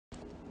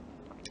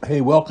Hey,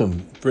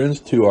 welcome, friends,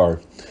 to our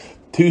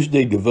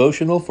Tuesday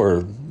devotional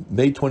for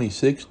May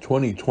 26,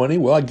 2020.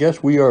 Well, I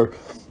guess we are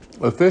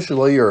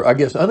officially, or I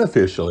guess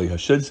unofficially, I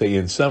should say,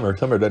 in summer.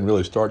 Summer doesn't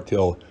really start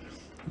till,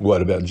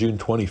 what, about June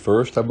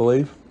 21st, I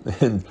believe?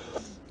 And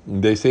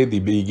they say the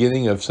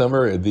beginning of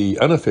summer, the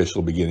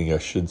unofficial beginning, I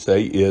should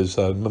say, is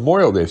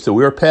Memorial Day. So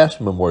we are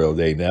past Memorial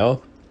Day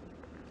now.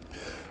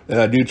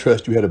 And I do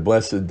trust you had a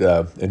blessed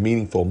and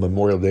meaningful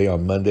Memorial Day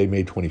on Monday,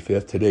 May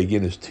 25th. Today,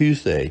 again, is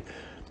Tuesday,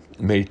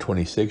 May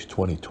 26,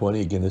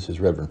 2020. Again, this is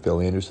Reverend Phil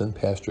Anderson,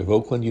 pastor of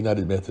Oakland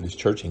United Methodist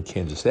Church in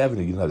Kansas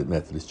Avenue United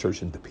Methodist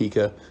Church in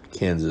Topeka,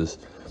 Kansas.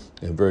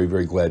 And very,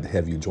 very glad to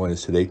have you join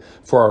us today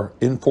for our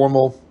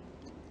informal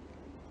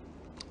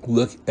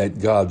look at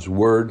God's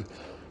Word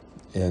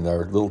and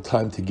our little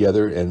time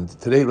together. And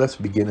today, let's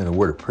begin in a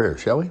word of prayer,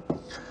 shall we?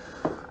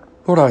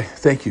 Lord, I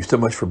thank you so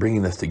much for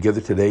bringing us together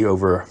today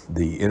over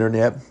the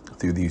internet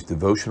through these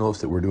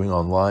devotionals that we're doing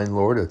online,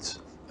 Lord. It's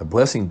a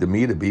blessing to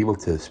me to be able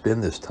to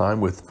spend this time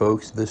with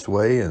folks this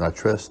way, and I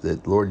trust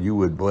that, Lord, you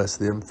would bless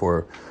them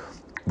for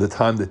the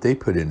time that they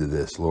put into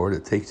this, Lord.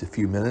 It takes a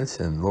few minutes,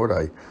 and Lord,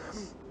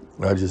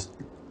 I just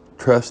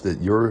trust that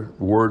your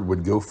word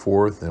would go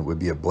forth and it would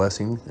be a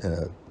blessing and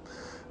an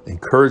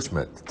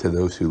encouragement to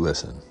those who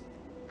listen.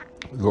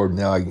 Lord,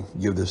 now I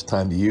give this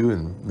time to you,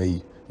 and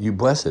may you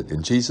bless it.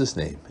 In Jesus'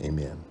 name,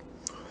 amen.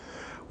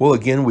 Well,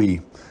 again,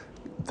 we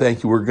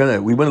thank you.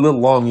 We went a little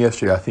long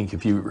yesterday. I think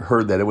if you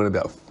heard that, it went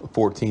about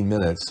 14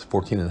 minutes,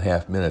 14 and a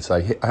half minutes.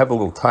 I have a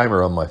little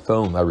timer on my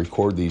phone I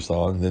record these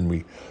on, and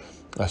then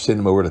I send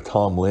them over to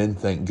Tom Lynn.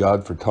 Thank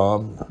God for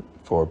Tom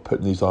for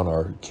putting these on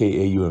our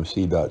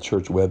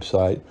kaumc.church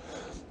website.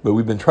 But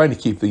we've been trying to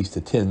keep these to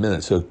 10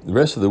 minutes. So the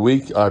rest of the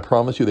week, I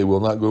promise you, they will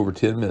not go over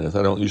 10 minutes.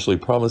 I don't usually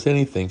promise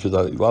anything because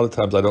a lot of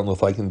times I don't know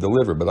if I can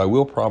deliver, but I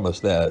will promise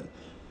that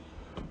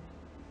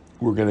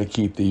we're going to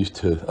keep these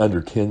to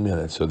under 10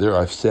 minutes. So there,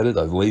 I've said it.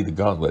 I've laid the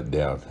gauntlet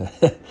down.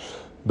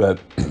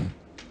 But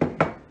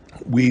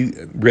we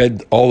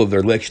read all of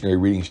their lectionary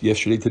readings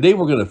yesterday. Today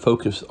we're going to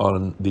focus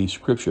on the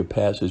scripture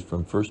passage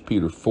from 1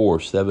 Peter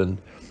 4, 7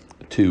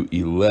 to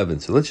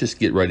 11. So let's just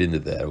get right into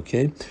that,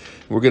 okay?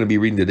 We're going to be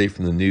reading today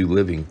from the New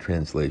Living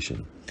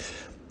Translation.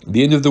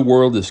 The end of the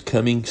world is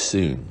coming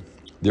soon.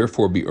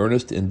 Therefore, be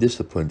earnest and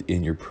disciplined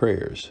in your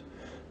prayers.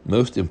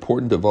 Most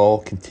important of all,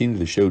 continue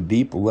to show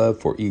deep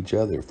love for each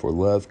other, for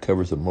love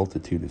covers a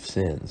multitude of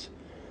sins.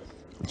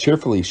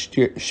 Cheerfully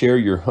share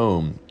your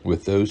home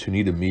with those who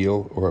need a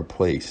meal or a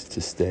place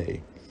to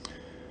stay.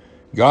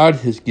 God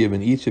has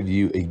given each of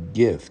you a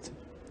gift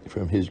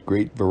from his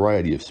great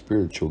variety of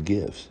spiritual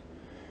gifts.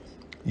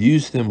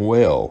 Use them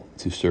well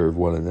to serve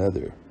one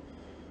another.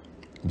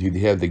 Do you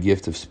have the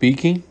gift of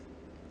speaking?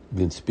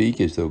 Then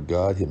speak as though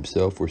God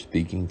himself were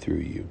speaking through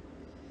you.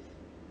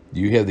 Do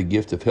you have the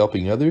gift of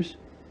helping others?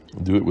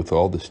 Do it with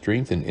all the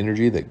strength and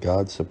energy that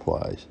God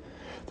supplies.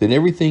 Then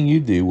everything you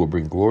do will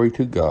bring glory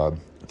to God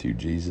through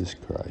Jesus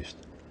Christ.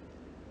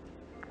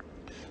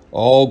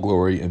 All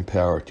glory and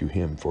power to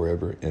him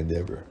forever and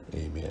ever.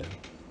 Amen.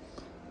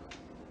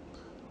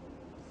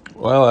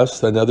 Well,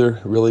 that's another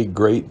really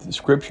great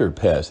scripture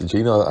passage.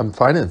 I'm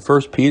finding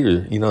First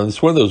Peter,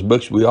 it's one of those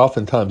books we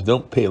oftentimes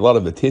don't pay a lot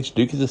of attention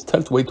to because it's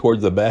tucked way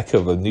towards the back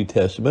of the New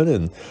Testament,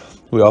 and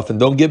we often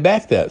don't get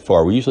back that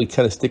far. We usually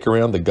kind of stick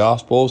around the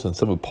Gospels and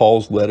some of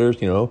Paul's letters,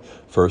 1st,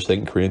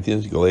 2nd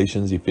Corinthians,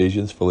 Galatians,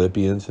 Ephesians,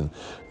 Philippians, and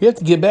you have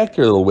to get back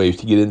there a little ways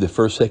to get into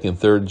 1st, 2nd,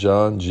 3rd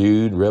John,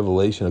 Jude,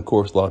 Revelation. Of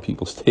course, a lot of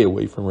people stay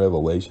away from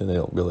Revelation. They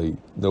don't really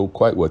know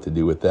quite what to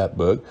do with that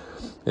book.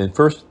 And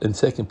 1st and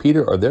 2nd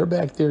Peter they're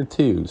back there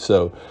too.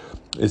 So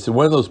it's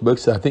one of those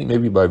books that I think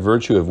maybe by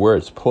virtue of where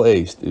it's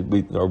placed,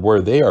 or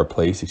where they are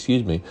placed,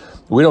 we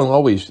don't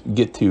always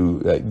get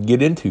to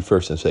get into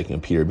 1st and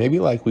 2nd Peter, maybe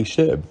like we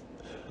should.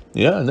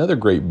 Yeah, another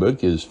great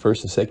book is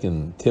 1st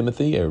and 2nd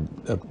Timothy, or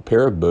a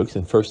pair of books,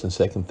 and 1st and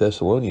 2nd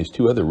Thessalonians,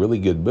 two other really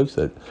good books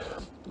that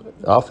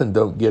often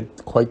don't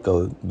get quite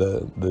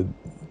the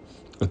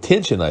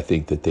attention I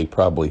think that they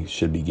probably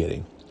should be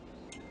getting.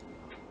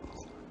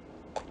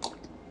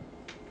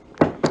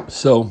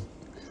 So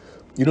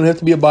you don't have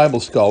to be a Bible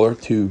scholar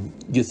to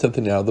get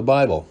something out of the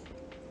Bible.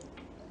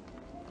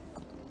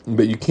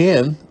 But you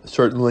can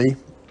certainly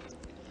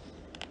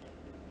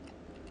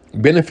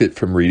benefit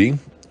from reading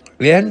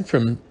and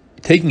from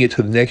taking it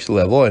to the next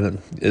level, and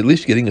at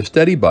least getting a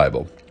study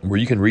Bible where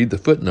you can read the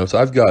footnotes.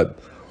 I've got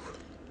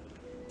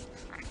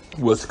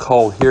what's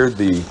called here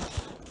the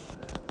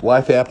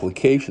Life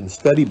Application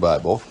Study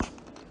Bible,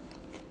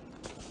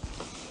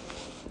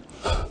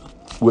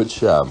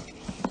 which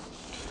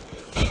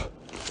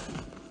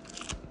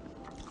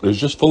is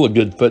just full of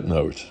good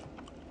footnotes.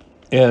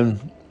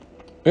 And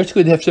it's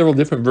good to have several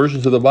different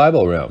versions of the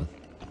Bible around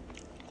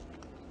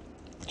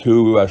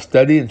to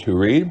study and to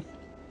read.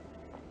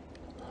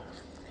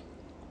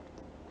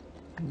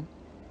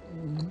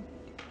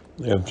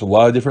 There's a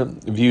lot of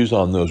different views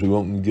on those. We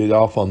won't get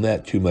off on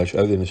that too much,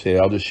 other than to say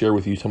I'll just share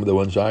with you some of the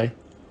ones I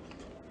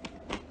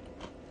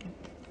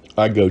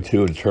go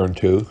to and turn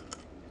to.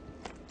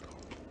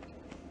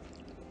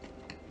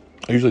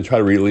 I usually try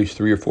to read at least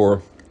 3 or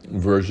 4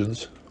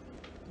 versions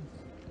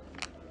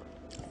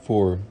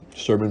for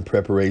sermon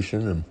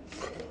preparation, and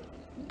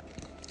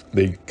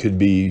they could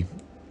be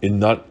in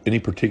not any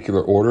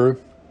particular order.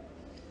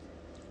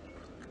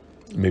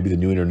 Maybe the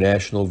New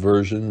International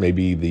Version,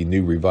 maybe the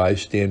New Revised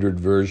Standard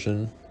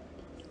Version,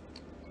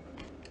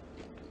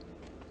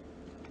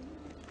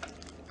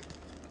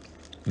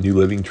 New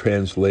Living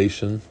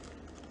Translation,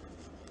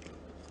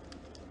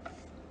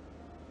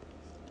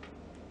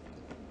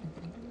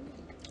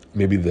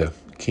 maybe the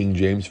King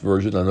James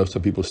Version. I know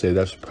some people say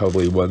that's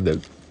probably one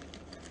that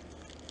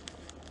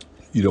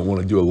you don't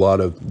want to do a lot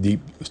of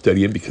deep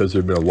study in, because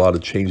there have been a lot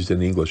of changes in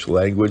the English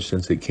language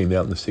since it came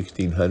out in the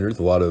 1600s.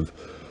 A lot of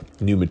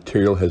new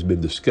material has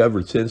been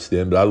discovered since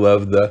then, but I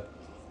love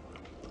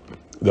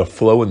the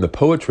flow and the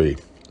poetry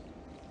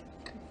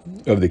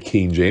of the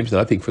King James, and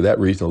I think for that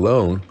reason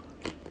alone,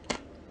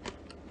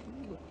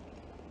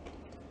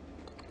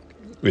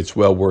 it's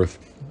well worth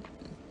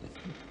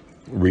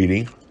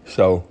reading.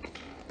 So,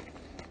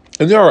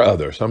 and there are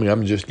others. I mean,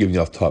 I'm just giving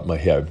you off the top of my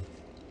head,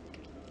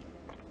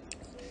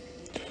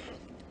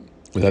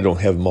 and I don't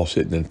have them all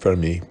sitting in front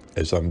of me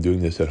as I'm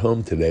doing this at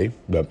home today,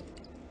 but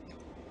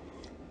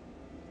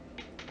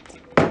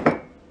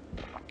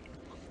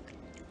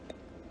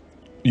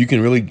you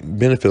can really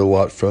benefit a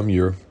lot from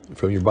your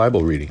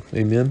Bible reading.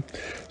 Amen.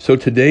 So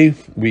today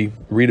we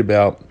read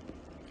about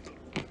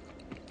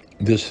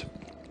this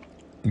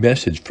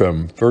message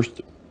from 1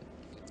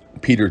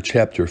 Peter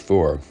chapter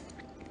 4.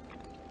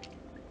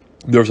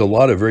 There's a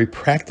lot of very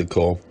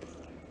practical,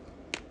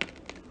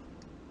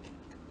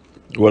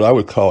 what I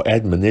would call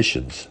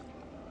admonitions,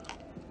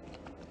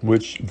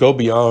 which go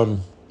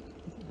beyond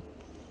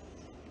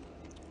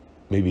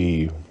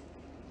maybe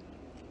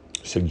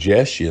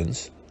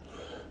suggestions,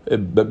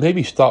 but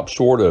maybe stop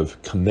short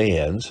of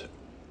commands.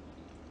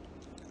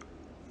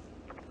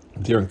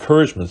 They're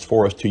encouragements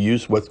for us to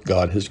use what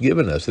God has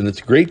given us. And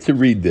it's great to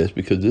read this,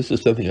 because this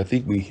is something I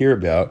think we hear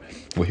about.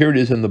 Well, here it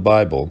is in the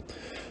Bible.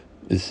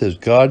 It says,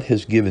 God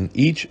has given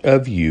each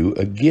of you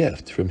a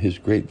gift from his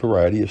great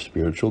variety of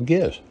spiritual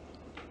gifts.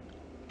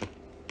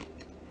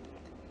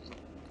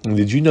 And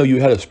did you know you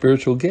had a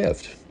spiritual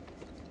gift?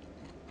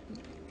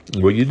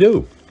 Well, you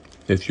do.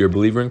 If you're a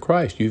believer in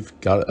Christ, you've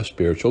got a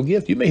spiritual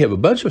gift. You may have a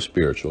bunch of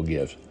spiritual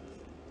gifts,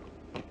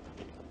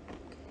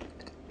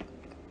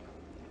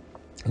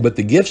 but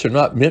the gifts are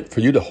not meant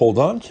for you to hold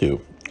on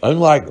to.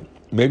 Unlike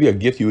maybe a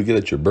gift you would get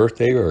at your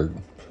birthday or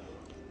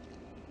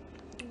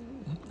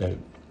at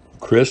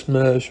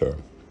Christmas or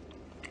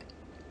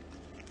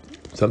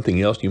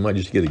something else, you might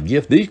just get a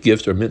gift. These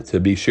gifts are meant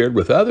to be shared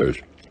with others.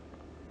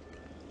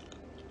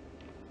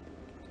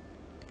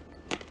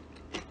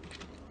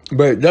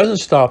 But it doesn't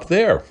stop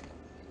there.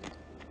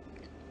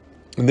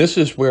 And this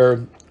is where,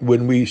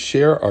 when we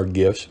share our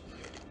gifts,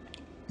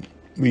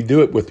 we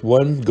do it with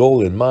one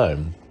goal in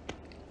mind.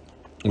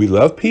 We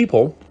love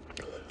people,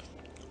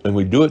 and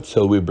we do it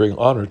so we bring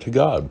honor to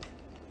God.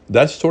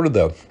 That's sort of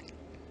the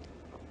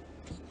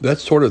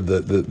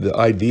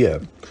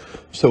idea.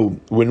 So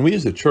when we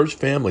as a church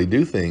family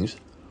do things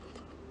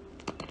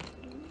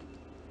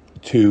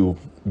to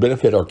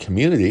benefit our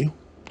community,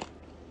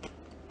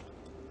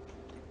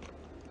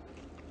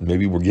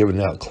 maybe we're giving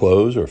out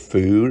clothes or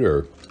food,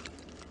 or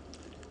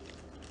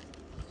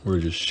we're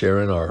just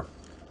sharing our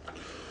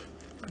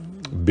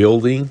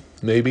building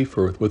maybe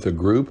with a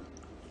group.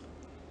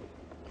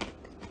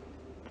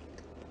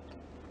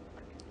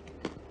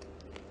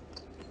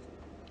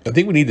 I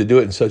think we need to do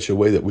it in such a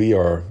way that we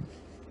are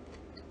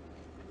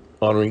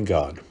honoring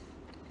God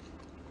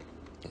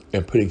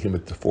and putting him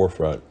at the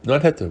forefront. We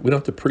don't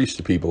have to preach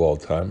to people all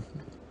the time.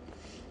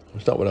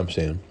 That's not what I'm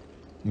saying.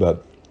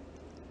 But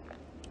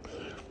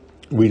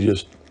we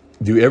just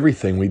do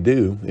everything we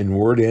do in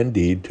word and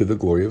deed to the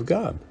glory of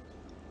God.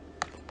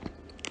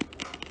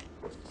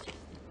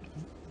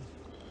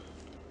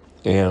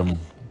 And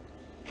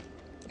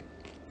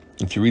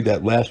if you read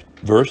that last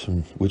verse,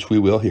 which we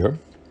will here,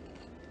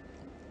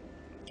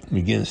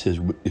 again, it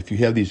says, if you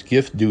have these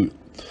gifts, do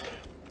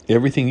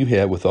everything you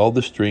have with all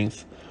the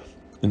strength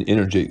and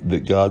energy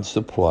that God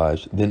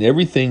supplies, then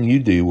everything you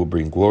do will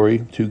bring glory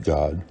to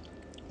God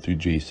through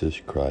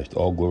Jesus Christ.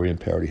 All glory and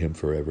power to him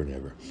forever and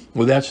ever.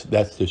 Well, that's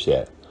just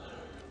that.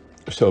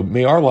 So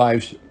may our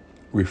lives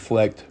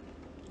reflect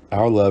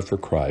our love for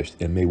Christ,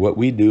 and may what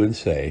we do and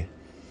say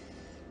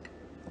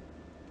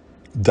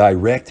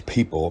direct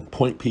people,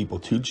 point people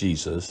to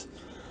Jesus,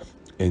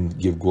 and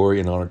give glory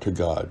and honor to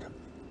God.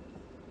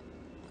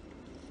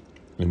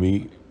 And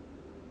we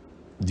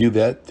do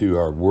that through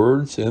our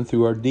words and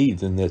through our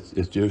deeds, and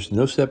there's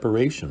no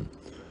separation.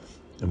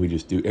 And we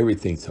just do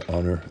everything to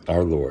honor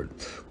our Lord.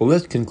 Well,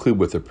 let's conclude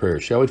with a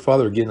prayer, shall we?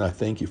 Father, again, I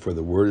thank you for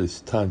the word.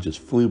 This time just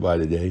flew by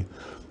today.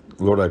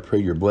 Lord, I pray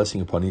your blessing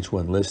upon each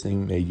one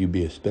listening. May you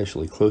be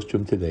especially close to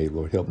them today.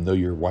 Lord, help them know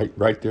you're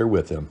right there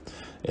with them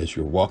as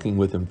you're walking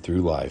with them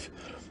through life.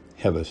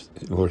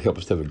 Lord, help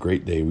us to have a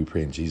great day. We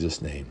pray in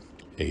Jesus' name.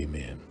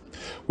 Amen.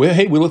 Well,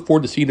 hey, we look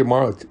forward to seeing you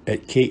tomorrow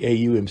at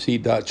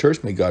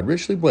kaumc.church. May God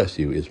richly bless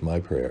you is my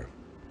prayer.